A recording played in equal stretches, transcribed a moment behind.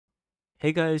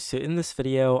Hey guys, so in this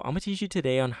video, I'm going to teach you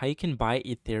today on how you can buy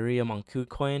Ethereum on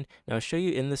Kucoin. Now I'll show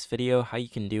you in this video how you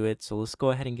can do it, so let's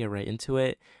go ahead and get right into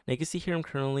it. Now you can see here I'm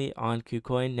currently on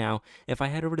Kucoin. Now if I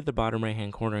head over to the bottom right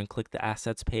hand corner and click the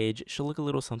assets page, it should look a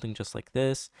little something just like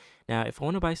this. Now if I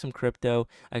want to buy some crypto,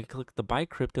 I can click the buy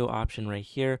crypto option right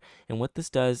here, and what this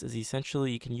does is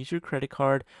essentially you can use your credit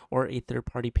card or a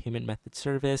third-party payment method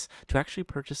service to actually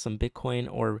purchase some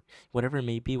Bitcoin or whatever it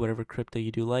may be, whatever crypto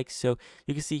you do like. So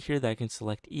you can see here that I can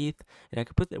select ETH and I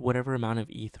can put whatever amount of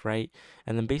ETH, right?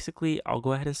 And then basically I'll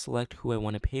go ahead and select who I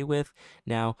want to pay with.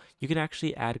 Now you can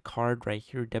actually add a card right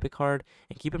here, debit card,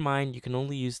 and keep in mind you can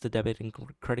only use the debit and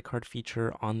credit card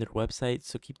feature on their website,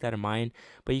 so keep that in mind.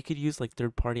 But you could use like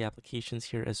third-party applications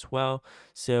here as well.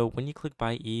 So when you click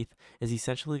buy ETH, is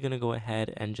essentially going to go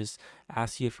ahead and just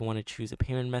ask you if you want to choose a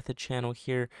payment method channel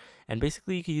here, and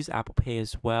basically you can use Apple Pay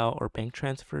as well or bank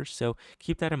transfers, so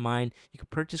keep that in mind. You can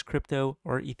purchase crypto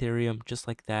or Ethereum just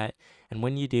like that, and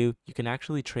when you do, you can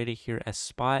actually trade it here as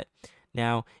spot.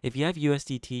 Now if you have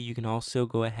USDT, you can also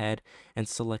go ahead and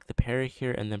select the pair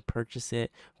here and then purchase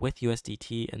it with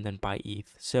USDT and then buy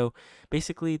ETH. So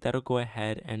basically that'll go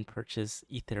ahead and purchase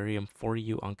Ethereum for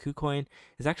you on KuCoin.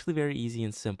 It's actually very easy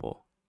and simple.